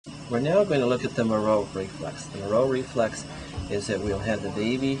We're now going to look at the Moro reflex. The Moro reflex is that we'll have the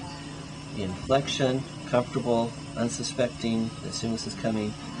baby in flexion, comfortable, unsuspecting as soon as it's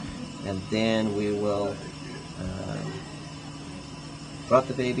coming, and then we will drop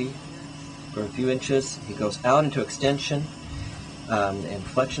the baby for a few inches. He goes out into extension and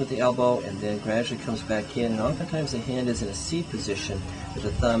flexion at the elbow, and then gradually comes back in, and oftentimes the hand is in a C position with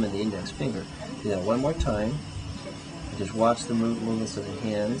the thumb and the index finger. Do that one more time. Just watch the movements of the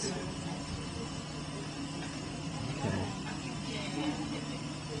hands. Okay.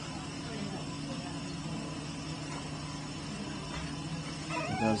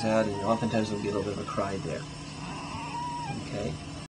 It goes out, and oftentimes there'll be a little bit of a cry there. Okay.